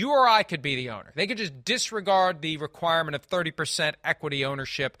that you or I could be the owner. They could just disregard the requirement of 30% equity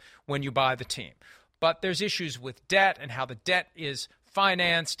ownership when you buy the team. But there's issues with debt and how the debt is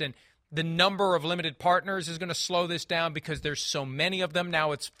financed, and the number of limited partners is going to slow this down because there's so many of them.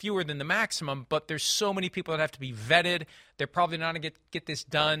 Now it's fewer than the maximum, but there's so many people that have to be vetted. They're probably not going to get this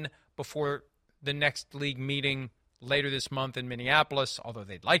done before the next league meeting later this month in Minneapolis, although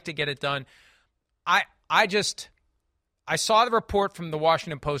they'd like to get it done. I saw the report from the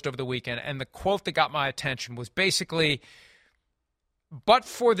Washington Post over the weekend, and the quote that got my attention was basically, but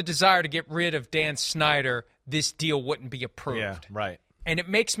for the desire to get rid of Dan Snyder, this deal wouldn't be approved. Yeah, right. And it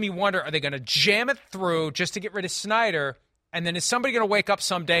makes me wonder, are they going to jam it through just to get rid of Snyder, and then is somebody going to wake up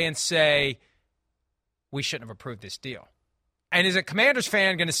someday and say, we shouldn't have approved this deal? And is a Commanders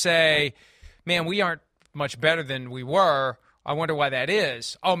fan going to say, man, we aren't much better than we were? I wonder why that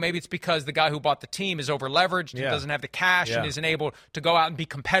is. Oh, maybe it's because the guy who bought the team is over-leveraged and doesn't have the cash and isn't able to go out and be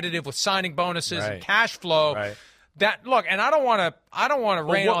competitive with signing bonuses and cash flow. Right. And I don't want to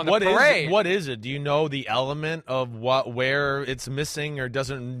rain on the parade. What is it? Do you know the element of where it's missing or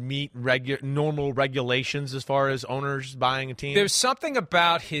doesn't meet normal regulations as far as owners buying a team? There's something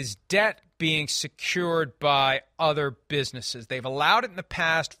about his debt being secured by other businesses. They've allowed it in the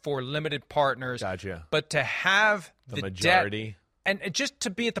past for limited partners. Gotcha. But to have the majority debt, and just to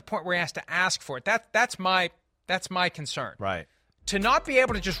be at the point where he has to ask for it, that's my concern. Right. To not be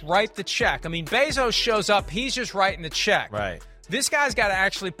able to just write the check. I mean, Bezos shows up, he's just writing the check. Right. This guy's got to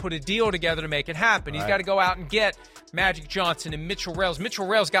actually put a deal together to make it happen. He's got to go out and get Magic Johnson and Mitchell Rales. Mitchell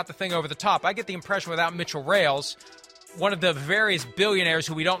Rales got the thing over the top. I get the impression without Mitchell Rales, one of the various billionaires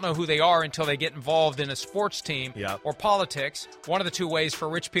who we don't know who they are until they get involved in a sports team or politics, one of the two ways for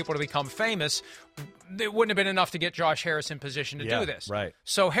rich people to become famous, it wouldn't have been enough to get Josh Harris in position to do this. Right.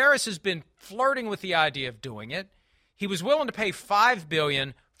 So Harris has been flirting with the idea of doing it. He was willing to pay $5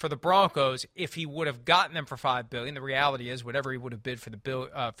 billion for the Broncos if he would have gotten them for $5 billion. The reality is, whatever he would have bid for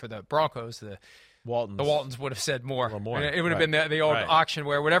the Broncos, the Waltons would have said more. It would have been the old auction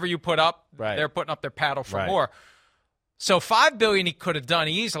where whatever you put up, they're putting up their paddle for more. So $5 billion he could have done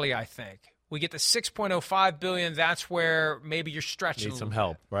easily, I think. We get the $6.05 billion. That's where maybe you're stretching. Need some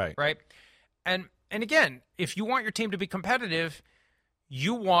help, right? And again, if you want your team to be competitive,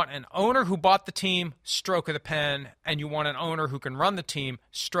 you want an owner who bought the team, stroke of the pen, and you want an owner who can run the team,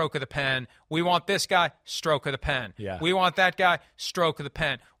 stroke of the pen. We want this guy, stroke of the pen. Yeah. We want that guy, stroke of the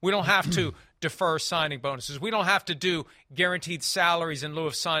pen. We don't have to defer signing bonuses. We don't have to do guaranteed salaries in lieu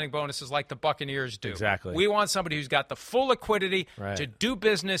of signing bonuses like the Buccaneers do. Exactly. We want somebody who's got the full liquidity to do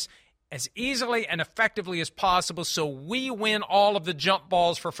business as easily and effectively as possible so we win all of the jump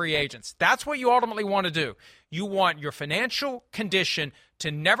balls for free agents. That's what you ultimately want to do. You want your financial condition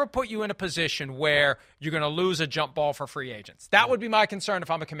to never put you in a position where you're going to lose a jump ball for free agents. That would be my concern if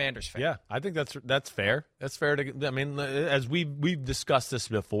I'm a Commanders fan. Yeah, I think that's fair. That's fair to. I mean, as we've discussed this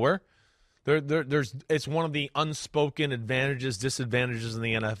before, it's one of the unspoken advantages, disadvantages in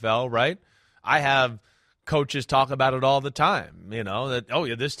the NFL, right? I have coaches talk about it all the time,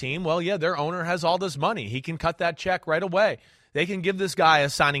 that, this team, their owner has all this money. He can cut that check right away. They can give this guy a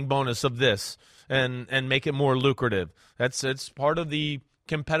signing bonus of this and make it more lucrative. It's part of the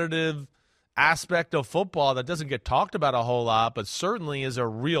competitive aspect of football that doesn't get talked about a whole lot, but certainly is a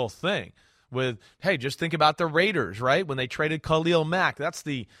real thing. Just think about the Raiders, right? When they traded Khalil Mack, that's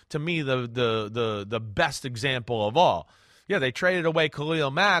to me the best example of all. Yeah, they traded away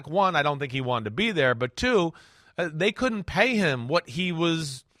Khalil Mack. One, I don't think he wanted to be there, but two, they couldn't pay him what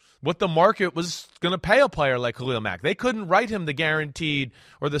the market was going to pay a player like Khalil Mack. They couldn't write him the guaranteed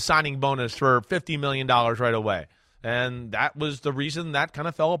or the signing bonus for $50 million right away. And that was the reason that kind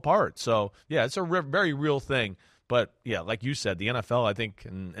of fell apart. So, yeah, it's a very real thing. But, yeah, like you said, the NFL, I think,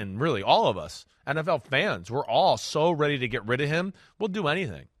 and really all of us, NFL fans, we're all so ready to get rid of him. We'll do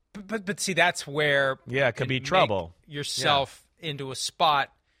anything. But see, that's where it could be trouble. Yourself into a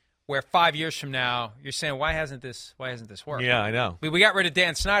spot where 5 years from now you're saying, why hasn't this worked? Yeah, I know. We got rid of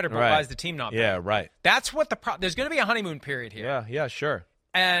Dan Snyder, but why is the team not better? Yeah, right. That's what there's going to be a honeymoon period here. Yeah, sure.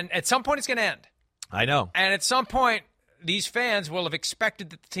 And at some point it's going to end. I know. And at some point these fans will have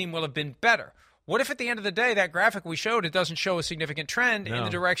expected that the team will have been better. What if at the end of the day that graphic we showed, it doesn't show a significant trend in the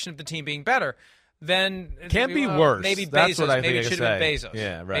direction of the team being better? Then can't be worse. Maybe Bezos. That's what I maybe think it should have been Bezos.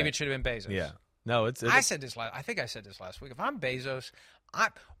 Yeah, right. Maybe it should have been Bezos. Yeah. No, it's I said this last. I think I said this last week. If I'm Bezos,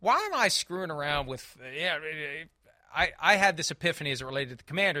 why am I screwing around with? I had this epiphany as it related to the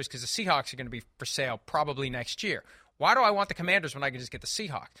Commanders because the Seahawks are going to be for sale probably next year. Why do I want the Commanders when I can just get the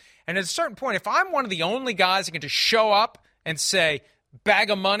Seahawks? And at a certain point, if I'm one of the only guys that can just show up and say bag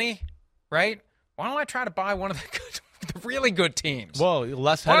of money, right? Why don't I try to buy one of the really good teams? Well,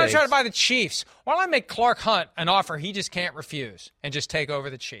 less headaches. Why don't I try to buy the Chiefs? Why don't I make Clark Hunt an offer he just can't refuse and just take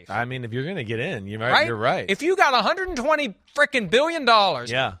over the Chiefs? I mean, if you're going to get in, you're right. If you got $120 freaking billion,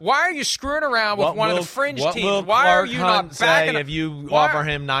 why are you screwing around with one of the fringe teams? Why Clark are you Hunt not backing if you offer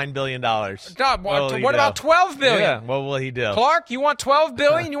him $9 billion? What about $12 billion? Yeah, what will he do? Clark, you want $12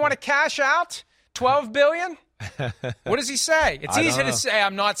 billion? You want to cash out $12 billion? What does he say? It's easy to say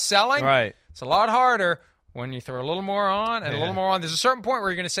I'm not selling. Right. It's a lot harder when you throw a little more on and a little more on. There's a certain point where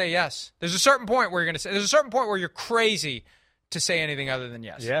you're going to say yes. There's a certain point where you're crazy to say anything other than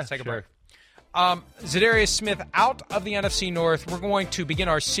yes. Yeah, Let's take a break. sure. Zadarius Smith out of the NFC North. We're going to begin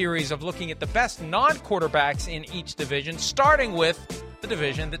our series of looking at the best non-quarterbacks in each division, starting with the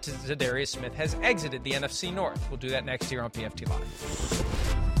division that Zadarius Smith has exited, the NFC North. We'll do that next year on PFT Live.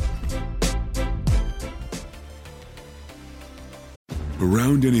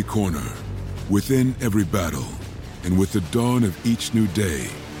 Around any corner, within every battle, and with the dawn of each new day,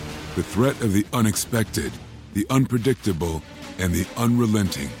 the threat of the unexpected, the unpredictable, and the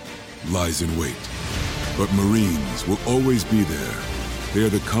unrelenting lies in wait. But Marines will always be there. They are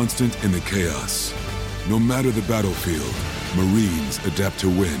the constant in the chaos. No matter the battlefield, Marines adapt to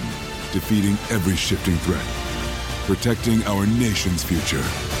win, defeating every shifting threat, protecting our nation's future.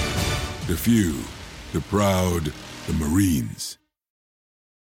 The few, the proud, the Marines.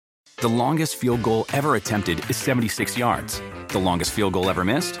 The longest field goal ever attempted is 76 yards. The longest field goal ever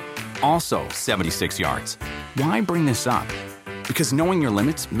missed? Also 76 yards. Why bring this up? Because knowing your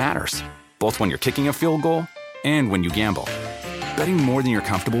limits matters, both when you're kicking a field goal and when you gamble. Betting more than you're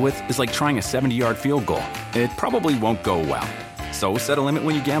comfortable with is like trying a 70-yard field goal. It probably won't go well. So set a limit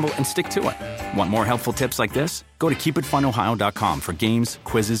when you gamble and stick to it. Want more helpful tips like this? Go to keepitfunohio.com for games,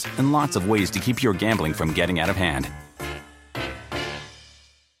 quizzes, and lots of ways to keep your gambling from getting out of hand.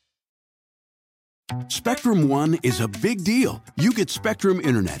 Spectrum One is a big deal. You get Spectrum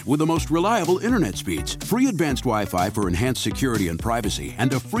Internet with the most reliable internet speeds, free advanced Wi-Fi for enhanced security and privacy,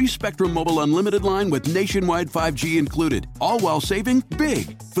 and a free Spectrum Mobile Unlimited line with nationwide 5G included, all while saving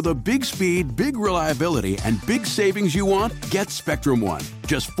big. For the big speed, big reliability, and big savings you want, get Spectrum One.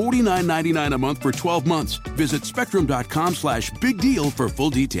 Just $49.99 a month for 12 months. Visit spectrum.com/big deal for full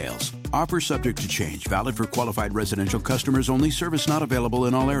details. Offer subject to change. Valid for qualified residential customers only. Service not available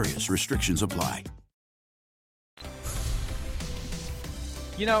in all areas. Restrictions apply.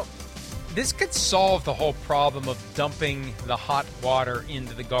 You know, this could solve the whole problem of dumping the hot water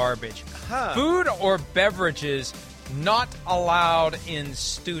into the garbage. Food or beverages not allowed in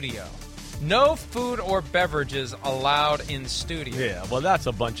studio. No food or beverages allowed in studio. Yeah, well, that's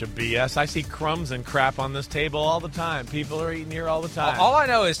a bunch of BS. I see crumbs and crap on this table all the time. People are eating here all the time. All I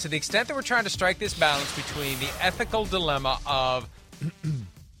know is to the extent that we're trying to strike this balance between the ethical dilemma of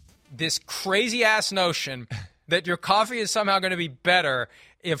this crazy-ass notion that your coffee is somehow going to be better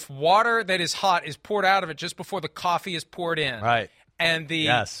if water that is hot is poured out of it just before the coffee is poured in. Right. And the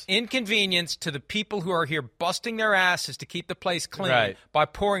inconvenience to the people who are here busting their asses to keep the place clean by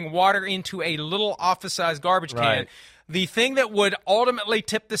pouring water into a little office-sized garbage can. The thing that would ultimately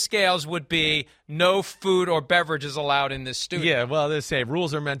tip the scales would be no food or beverages allowed in this studio. Yeah, well, they say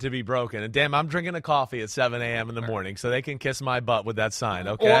rules are meant to be broken. And damn, I'm drinking a coffee at 7 a.m. in the morning, so they can kiss my butt with that sign,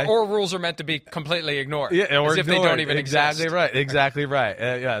 okay? Or rules are meant to be completely ignored. Yeah, or as if they don't even exist. Exactly right.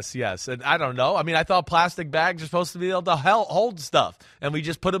 Yes. And I don't know. I mean, I thought plastic bags are supposed to be able to hold stuff, and we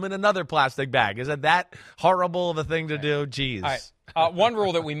just put them in another plastic bag. Is it that horrible of a thing to do? Jeez. All right. One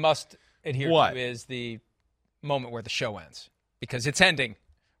rule that we must adhere to is the moment where the show ends, because it's ending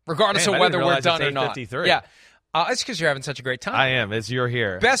regardless of whether we're done or not. Yeah. It's because you're having such a great time. I am. You're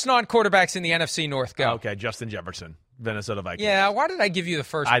here. Best non-quarterbacks in the NFC North. Go. Okay, Justin Jefferson, Minnesota Vikings. Yeah, why did I give you the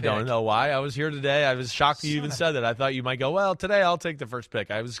first pick? I don't know why. I was here today. I was shocked you even said that. I thought you might go, well, today I'll take the first pick.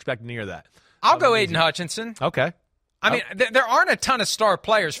 I was expecting to hear that. I'll go Aiden Hutchinson. Okay. I mean, there aren't a ton of star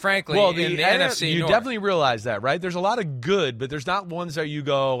players, frankly, in the NFC You North. definitely realize that, right? There's a lot of good, but there's not ones that you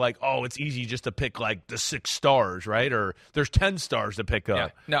go like, oh, it's easy just to pick like the 6 stars, right? Or there's 10 stars to pick up. Yeah,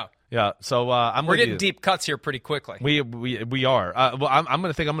 no. Yeah, so We're getting deep cuts here pretty quickly. We are. Well, I'm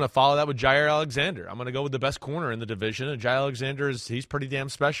going to follow that with Jair Alexander. I'm going to go with the best corner in the division, and Jair Alexander he's pretty damn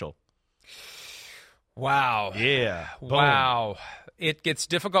special. Wow. Yeah. Boom. Wow. It gets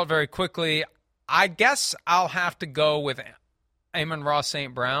difficult very quickly. I guess I'll have to go with Amon-Ra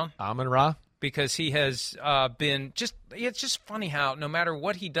St. Brown. Amon-Ra? Because he has been it's just funny how no matter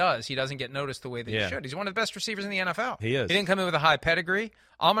what he does, he doesn't get noticed the way that he should. He's one of the best receivers in the NFL. He is. He didn't come in with a high pedigree.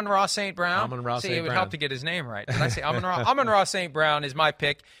 Amon-Ra St. Brown. Amon-Ra St. Brown. It would help to get his name right. Did I say Amon-Ra? Amon-Ra St. Brown is my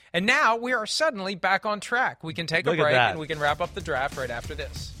pick. And now we are suddenly back on track. We can take a break and we can wrap up the draft right after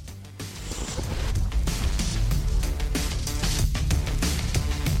this.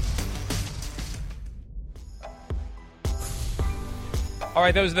 All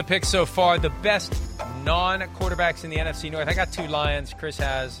right, those are the picks so far. The best non-quarterbacks in the NFC North. I got 2 Lions. Chris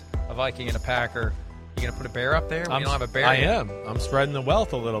has a Viking and a Packer. You going to put a Bear up there? We don't have a Bear I yet. am. I'm spreading the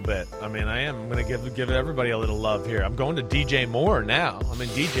wealth a little bit. I mean, I am. I'm going to give everybody a little love here. I'm going to DJ Moore now. I mean,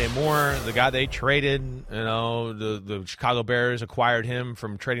 DJ Moore, the guy they traded, the Chicago Bears acquired him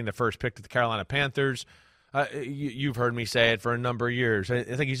from trading the first pick to the Carolina Panthers. You've heard me say it for a number of years. I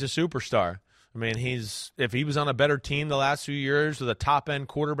think he's a superstar. I mean, if he was on a better team the last few years with a top-end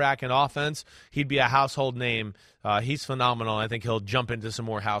quarterback and offense, he'd be a household name. He's phenomenal. I think he'll jump into some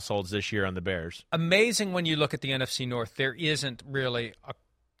more households this year on the Bears. Amazing when you look at the NFC North. There isn't really a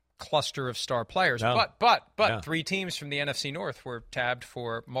cluster of star players. No. But 3 teams from the NFC North were tabbed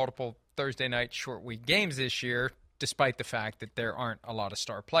for multiple Thursday night short week games this year, despite the fact that there aren't a lot of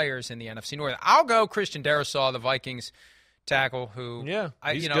star players in the NFC North. I'll go Christian Darrisaw, the Vikings tackle, who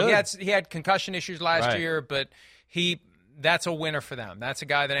he had concussion issues last year, but that's a winner for them. That's a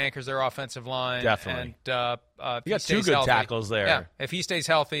guy that anchors their offensive line. Definitely. And you got 2 good tackles there. Yeah, if he stays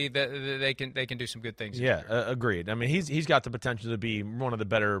healthy, they can do some good things. Yeah, agreed. I mean, he's got the potential to be one of the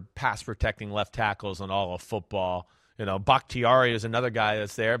better pass protecting left tackles in all of football. Bakhtiari is another guy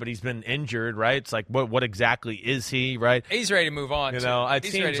that's there, but he's been injured, right? It's like, what exactly is he, right? He's ready to move on. It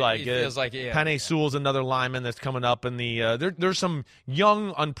seems like it. Feels like it. Penei Sewell's another lineman that's coming up in the there's some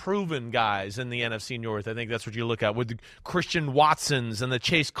young, unproven guys in the NFC North. I think that's what you look at with the Christian Watsons and the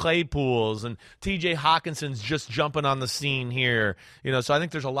Chase Claypools and T.J. Hawkinson's just jumping on the scene here. So I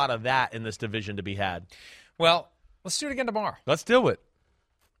think there's a lot of that in this division to be had. Well, let's do it again tomorrow. Let's do it.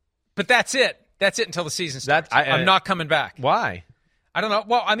 But that's it. That's it until the season starts. I'm not coming back. Why? I don't know.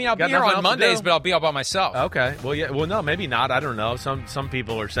 Well, I mean, I'll be here on Mondays, but I'll be all by myself. Okay. Well, yeah. Well, no, maybe not. I don't know. Some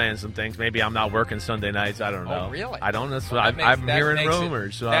people are saying some things. Maybe I'm not working Sunday nights. I don't know. Oh, really? I don't know. I'm hearing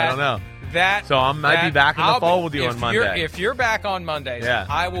rumors, so I don't know. So I might be back in the fall with you on Monday. If you're back on Mondays,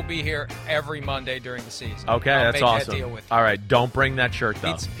 I will be here every Monday during the season. Okay, that's awesome. Deal with you. All right, don't bring that shirt,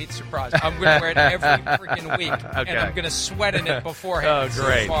 though. Pete's surprise. I'm going to wear it every freaking week, and I'm going to sweat in it beforehand. Oh,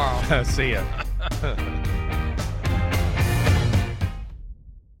 great. Tomorrow. See ya.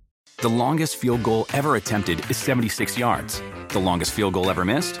 The longest field goal ever attempted is 76 yards. The longest field goal ever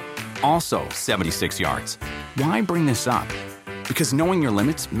missed? Also 76 yards. Why bring this up? Because knowing your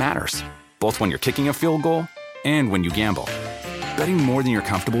limits matters, both when you're kicking a field goal and when you gamble. Betting more than you're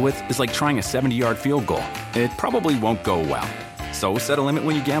comfortable with is like trying a 70-yard field goal. It probably won't go well. So set a limit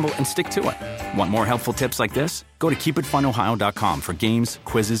when you gamble and stick to it. Want more helpful tips like this? Go to keepitfunohio.com for games,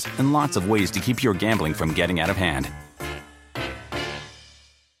 quizzes, and lots of ways to keep your gambling from getting out of hand.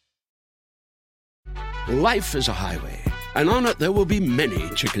 Life is a highway, and on it there will be many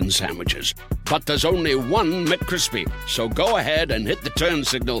chicken sandwiches. But there's only one McCrispy. So go ahead and hit the turn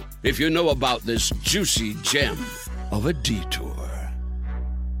signal if you know about this juicy gem of a detour.